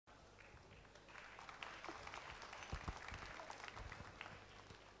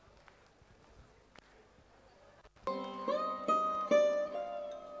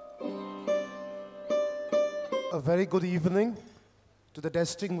a very good evening to the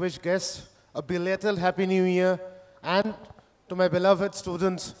distinguished guests, a belated Happy New Year, and to my beloved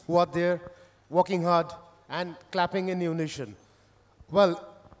students who are there working hard and clapping in unison. Well,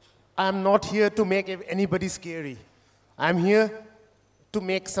 I'm not here to make anybody scary. I'm here to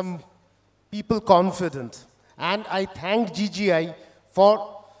make some people confident. And I thank GGI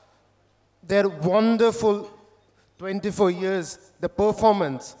for their wonderful 24 years, the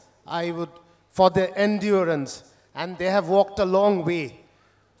performance, for their endurance. And they have walked a long way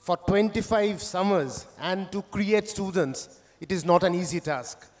for 25 summers. And to create students, it is not an easy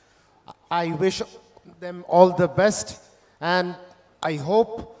task. I wish them all the best, and I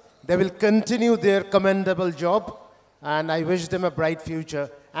hope they will continue their commendable job, and I wish them a bright future,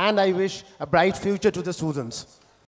 and I wish a bright future to the students.